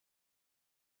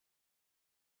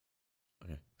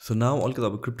So now अलिकति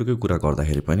अब क्रिप्टोकै कुरा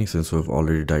गर्दाखेरि पनि since we've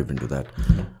already dived into that,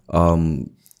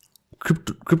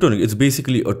 crypto it's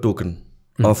basically a token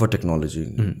of a technology.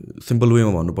 Simple way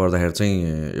मा भन्नु पर्दाखेरि चाहिँ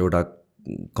एउटा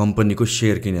कम्पनीको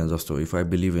शेयर किने जस्तो. If I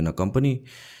believe in a company,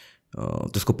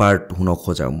 त्यसको पार्ट हुन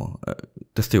खोजा म,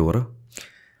 त्यस्तै हो र?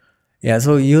 या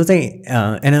सो यो चाहिँ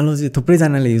एनालोजी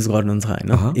थुप्रैजनाले युज गर्नुहुन्छ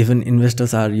होइन. Even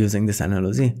investors are using this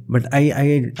analogy, but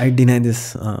I deny this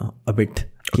a bit.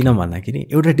 किन भन्दाखेरि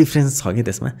एउटा डिफ्रेन्स छ कि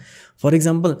त्यसमा. For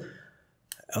example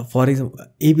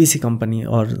ABC company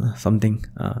or something,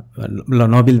 ल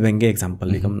नोबेल ब्याङ्ककै इक्जाम्पल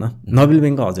लिकौँ न. नोबेल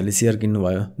ब्याङ्कको हजुरले सेयर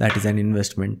किन्नुभयो, द्याट इज एन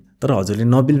इन्भेस्टमेन्ट. तर हजुरले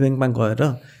नोबेल ब्याङ्कमा गएर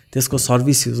त्यसको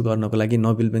सर्भिस युज गर्नको लागि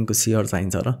नोबेल ब्याङ्कको सेयर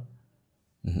चाहिन्छ र?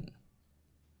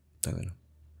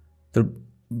 तर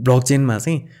ब्लकचेनमा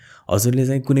चाहिँ हजुरले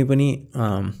चाहिँ कुनै पनि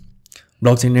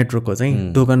ब्लकचेन नेटवर्कको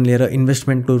चाहिँ टोकन लिएर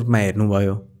इन्भेस्टमेन्टको रूपमा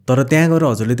हेर्नुभयो, तर त्यहाँ गएर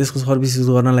हजुरले त्यसको सर्भिस युज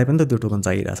गर्नलाई पनि त त्यो टोकन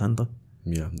चाहिरहेछ नि त.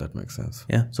 That makes sense.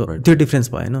 सो त्यो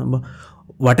डिफ्रेन्स भएन. अब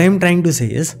what I'm trying to say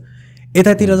is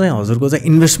यतातिर चाहिँ हजुरको चाहिँ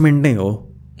इन्भेस्टमेन्ट नै हो,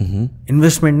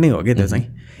 इन्भेस्टमेन्ट नै हो क्या त्यो चाहिँ.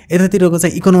 यतातिरको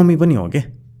चाहिँ इकोनोमी पनि हो क्या.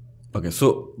 Okay, so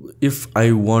if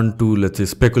I want to let's say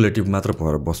speculative मात्र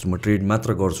भएर बस्छु, म ट्रेड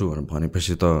मात्र गर्छु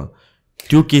भनेपछि त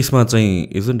त्यो केसमा चाहिँ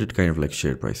isn't it kind of like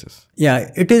share prices? Yeah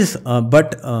it is,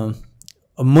 but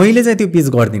मैले चाहिँ त्यो पिच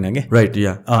गर्दिनँ क्या. Right,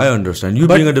 yeah I understand. You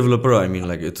being a developer, I mean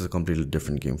like it's a completely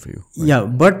different game for you. Yeah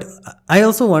but I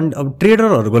also want, अब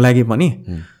ट्रेडरहरूको लागि पनि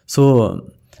so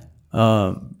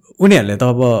उनीहरूले त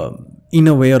अब in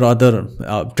a way or other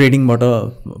ट्रेडिङबाट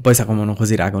पैसा कमाउन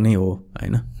खोजिरहेको नै हो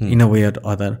होइन, in a way or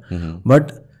other.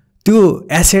 But त्यो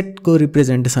एसेटको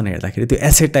रिप्रेजेन्टेसन हेर्दाखेरि, त्यो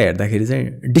एसेटलाई हेर्दाखेरि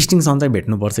चाहिँ डिस्टिङसन चाहिँ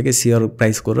भेट्नुपर्छ कि सेयर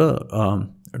प्राइसको र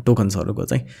टोकन्सहरूको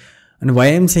चाहिँ. अनि why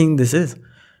am saying this is,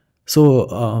 so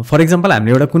for example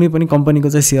हामीले एउटा कुनै पनि कम्पनीको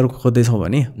चाहिँ सेयर खोज्दैछौँ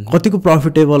भने कतिको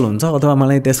प्रफिटेबल हुन्छ अथवा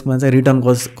मलाई त्यसमा चाहिँ रिटर्न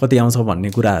कति आउँछ भन्ने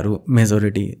कुराहरू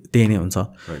मेजोरिटी त्यही नै हुन्छ.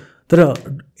 तर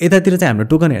यतातिर चाहिँ हाम्रो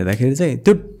टोकन हेर्दाखेरि चाहिँ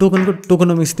त्यो टोकनको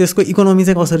टोकनोमिक्स, त्यसको इकोनोमी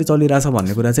चाहिँ कसरी चलिरहेछ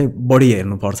भन्ने कुरा चाहिँ बढी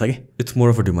हेर्नुपर्छ कि. It's more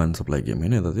of a demand supply game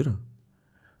होइन यतातिर.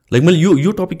 लाइक मैले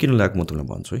यो टपिक किन ल्याएको म तपाईँलाई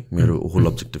भन्छु है, मेरो होल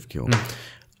अब्जेक्टिभ के हो.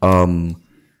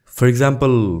 फर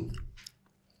इक्जाम्पल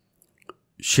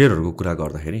सेयरहरूको कुरा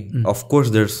गर्दाखेरि of course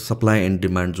their supply and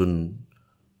demand जुन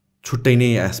छुट्टै नै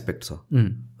एस्पेक्ट छ,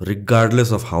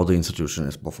 regardless of how the institution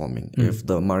is performing. If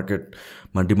the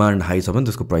मार्केटमा डिमान्ड हाई छ भने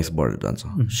त्यसको प्राइस बढेर जान्छ,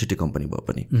 सिटी कम्पनी भए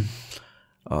पनि.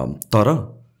 तर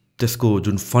त्यसको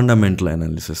जुन फन्डामेन्टल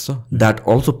एनालिसिस छ, that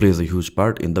also plays a huge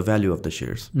part in the value of the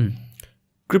shares.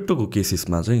 क्रिप्टोको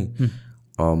केसेसमा चाहिँ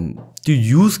त्यो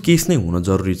युज केस नै हुन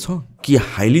जरुरी छ कि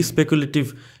हाइली स्पेकुलेटिभ.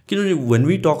 किनभने when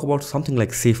we talk about something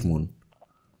like safe moon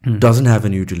doesn't have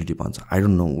an utility भन्छ. I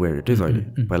don't know where it is.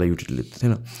 अहिले पहिला युटिलिटी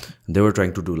थिएन, they were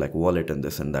trying to do like wallet and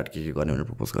this and that के गर्ने भनेर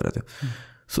propose गरेको थियो.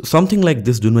 So something like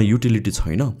this जुनमा युटिलिटी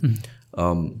छैन,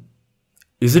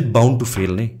 is it bound to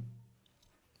fail नै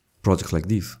projects like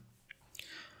this?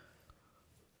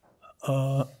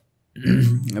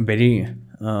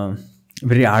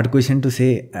 Very hard question to say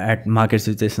at market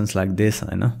situations like this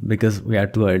होइन, because we are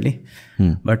too early.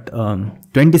 But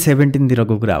 2017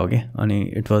 तिरको कुरा हो कि, अनि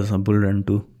it was a bull run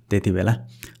to त्यति बेला.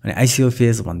 अनि आइसिओ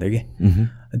फेज भन्थ्यो कि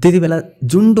त्यति बेला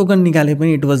जुन टोकन निकाले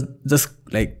पनि it was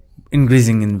just like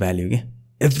increasing in value कि.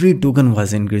 Every token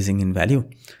was increasing in value.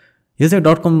 यो चाहिँ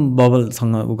 .com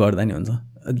बबलसँग उ गर्दा नि हुन्छ.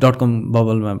 .com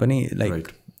बबलमा पनि like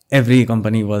every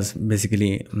company was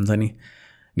basically हुन्छ नि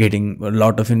getting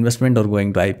lot of investment or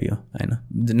going to IPO होइन,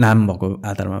 नाम भएको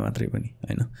आधारमा मात्रै पनि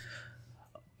होइन.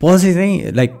 पछि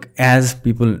चाहिँ लाइक एज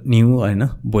पिपल न्यू होइन,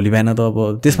 भोलि बिहान त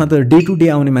अब त्यसमा त डे टु डे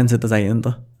आउने मान्छे त चाहियो नि त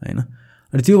होइन.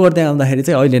 र त्यो गर्दै आउँदाखेरि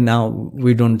चाहिँ अहिले now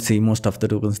we don't see most of the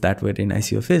tokens that where in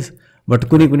ICO phase. But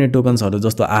कुनै कुनै टोकन्सहरू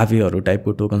जस्तो आभीहरू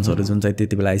टाइपको टोकन्सहरू जुन चाहिँ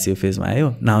त्यति बेला आइसिओ फेजमा आयो,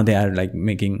 now they are like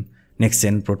making next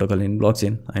gen protocol in block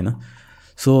chain होइन.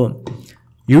 सो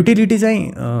युटिलिटी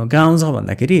चाहिँ कहाँ आउँछ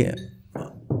भन्दाखेरि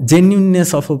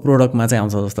जेन्युननेस अफ अ प्रोडक्टमा चाहिँ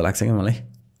आउँछ जस्तो लाग्छ क्या मलाई.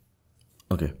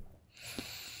 Okay,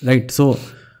 right. सो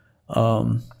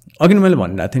अघि मैले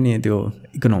भनिरहेको थिएँ नि त्यो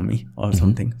इकोनोमी अर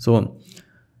समथिङ. सो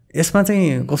यसमा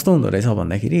चाहिँ कस्तो हुँदो रहेछ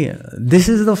भन्दाखेरि this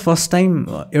is the first time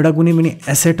एउटा कुनै पनि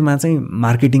एसेटमा चाहिँ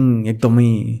मार्केटिङ एकदमै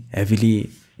हेभिली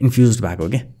इन्फ्युज भएको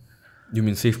क्या. You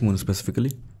mean safe moon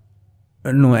specifically?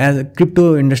 No, as a crypto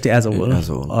industry as a whole,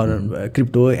 or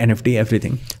crypto, NFT,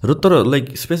 everything.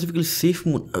 Like specifically safe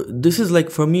moon, this is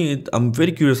like for me, I'm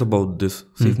very curious about this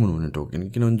safe moon token.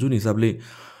 किनभने जुन हिसाबले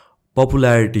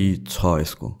popularity छ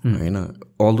यसको हैन,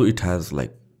 although it has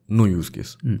like no use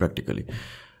case practically.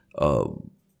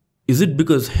 Is it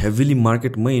because heavily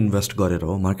market मै invest गरेर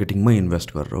हो, marketing मै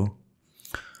invest गरेर हो?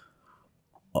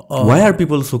 Why are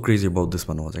people so crazy about this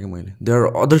भन्नु हुन्छ कि मैले? There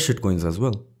are other shit coins as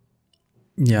well.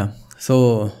 Yeah so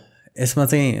यसमा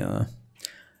चाहिँ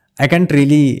I can't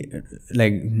really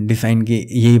like define कि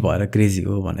यही भएर क्रेजी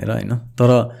हो भनेर होइन, तर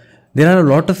there are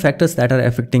lot of factors that are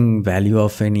affecting value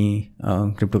of any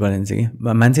cryptocurrency.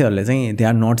 मान्छेहरूले चाहिँ they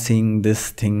are not seeing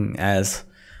this thing as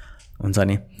हुन्छ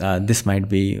नि this might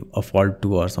be a fault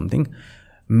to or something.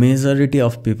 Majority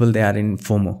of people they are in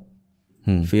FOMO,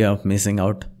 fear of missing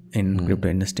out in crypto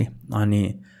industry. अनि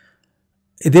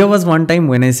there was one time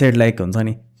when I said like हुन्छ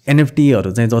नि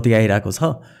एनएफटीहरू चाहिँ जति आइरहेको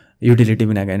छ utility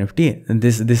बिनाको NFT,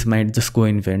 this might just go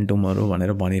in fan tomorrow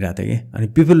भनेर भनिरहेको थियो कि. अनि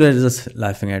पिपल वर जस्ट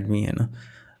लाफिङ एट मी होइन.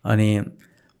 अनि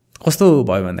कस्तो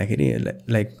भयो भन्दाखेरि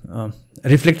like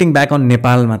reflecting back on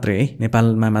Nepal मात्रै है,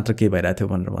 नेपालमा मात्र के भइरहेको थियो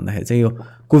भनेर भन्दाखेरि चाहिँ यो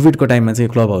कोभिडको टाइममा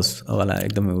चाहिँ क्लब हाउसवाला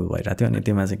एकदमै भइरहेको थियो. अनि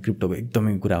त्यसमा चाहिँ क्रिप्टोको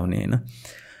एकदमै कुरा हुने होइन.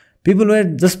 People where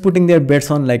just putting there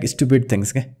bets on like stupid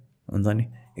things क्या हुन्छ नि,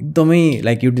 एकदमै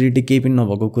लाइक युटिलिटी केही पनि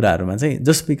नभएको कुराहरूमा चाहिँ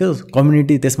जस्ट बिकज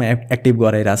कम्युनिटी त्यसमा एक्टिभ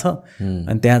गराइरहेछ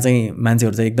अनि त्यहाँ चाहिँ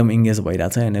मान्छेहरू चाहिँ एकदम इङ्गेज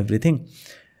भइरहेछ एन्ड एभ्रिथिङ.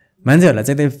 मान्छेहरूलाई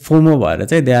चाहिँ त्यही फोमो भएर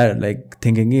चाहिँ दे आर लाइक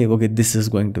थिङ्किङ कि okay this is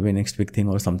going to be next big thing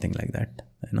or something like that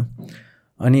होइन.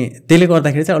 अनि त्यसले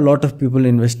गर्दाखेरि चाहिँ lot of people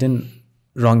invest in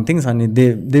wrong things अनि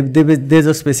they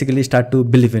just basically start to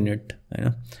believe in it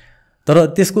होइन. तर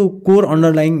त्यसको कोर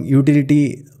अन्डरलाइङ युटिलिटी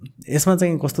यसमा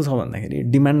चाहिँ कस्तो छ भन्दाखेरि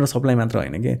डिमान्ड र सप्लाई मात्र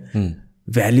होइन कि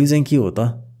भ्याल्यु चाहिँ के हो त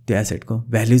त्यो एसेटको,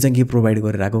 भ्याल्यु चाहिँ के प्रोभाइड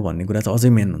गरिरहेको भन्ने कुरा चाहिँ अझै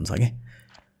मेन हुन्छ कि.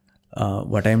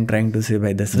 What I am trying to say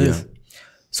by this is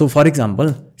so for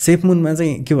example सेफमुनमा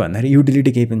चाहिँ के भन्दाखेरि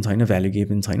युटिलिटी केही पनि छैन, भ्याल्यु केही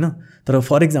पनि छैन. तर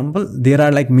for example there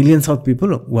are like millions of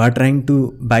people who are trying to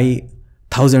buy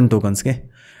 1000 tokens के.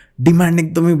 डिमान्ड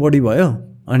एकदमै बढी भयो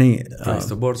अनि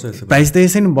प्राइस त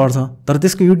यसै नै बढ्छ, तर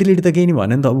त्यसको युटिलिटी त केही नै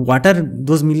भएन नि त. What are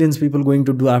those millions people going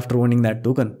to do after owning that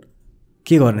token,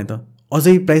 के गर्ने त,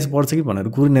 अझै प्राइस बढ्छ कि भनेर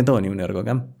कुर्ने त हो नि उनीहरूको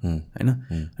काम होइन.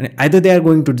 अनि either they are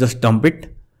going to just dump it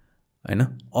होइन,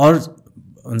 अर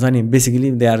हुन्छ नि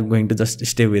basically they are going to just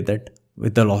stay with that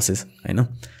with the losses होइन.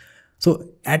 सो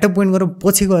एट अ पोइन्ट गएर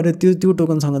पछि गएर त्यो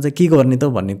टोकनसँग चाहिँ के गर्ने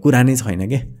त भन्ने कुरा नै छैन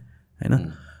कि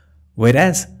होइन. वेयर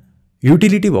एज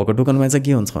युटिलिटी भएको टोकनमा चाहिँ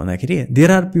के हुन्छ भन्दाखेरि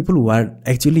there are people who are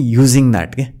actually using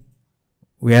that के,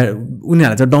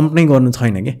 उनीहरूलाई चाहिँ डम्प नै गर्नु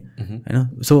छैन कि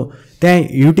होइन. सो त्यहाँ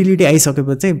युटिलिटी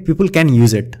आइसकेपछि चाहिँ पिपल क्यान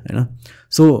युज इट होइन.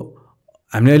 सो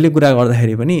हामीले अहिले कुरा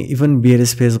गर्दाखेरि पनि इभन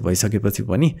बिएरएस फेज भइसकेपछि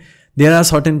पनि देयर आर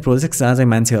सर्टेन प्रोजेक्ट्स जहाँ चाहिँ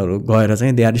मान्छेहरू गएर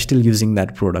चाहिँ they are still using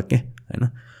that product के होइन.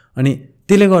 अनि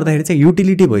त्यसले गर्दाखेरि चाहिँ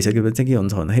युटिलिटी भइसकेपछि चाहिँ के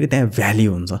हुन्छ भन्दाखेरि त्यहाँ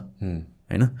भ्याल्यु हुन्छ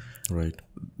होइन. राइट,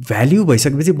 भ्याल्यु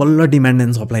भइसकेपछि बल्ल डिमान्ड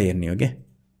एन्ड सप्लाई हेर्ने हो क्या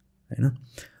होइन.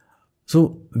 सो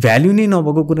भ्याल्यु नै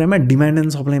नभएको कुरामा डिमान्ड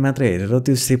एन्ड सप्लाई मात्र हेरेर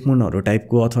त्यो सेफमुनहरू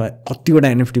टाइपको अथवा कतिवटा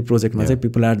एनएफटी प्रोजेक्टमा चाहिँ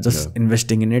people are just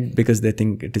investing in it because they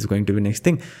think it is going to be next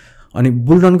thing. अनि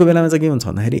बुलरनको बेलामा चाहिँ के हुन्छ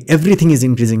भन्दाखेरि everything is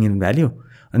increasing in value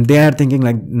and they are thinking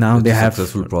like now they have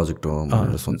successful project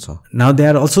now they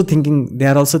are also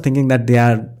thinking that they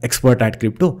are expert at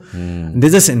crypto.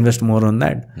 They just invest more on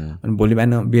that and boli bhai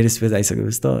na bearish phase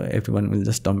aisakyo ta everyone will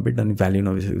just dump it and value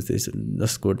now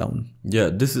just go down. Yeah,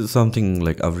 this is something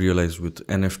like I've realized with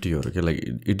NFT or okay, like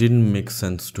it didn't make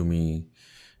sense to me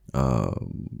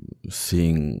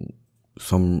seeing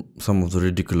some of the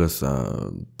ridiculous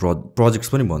projects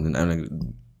pani bhandin and like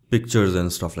pictures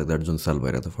and stuff like that jun sell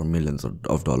bhayirahcha for millions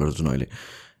of dollars jun aile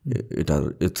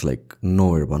it's like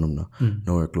nowhere bhanam na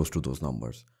nowhere close to those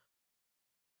numbers.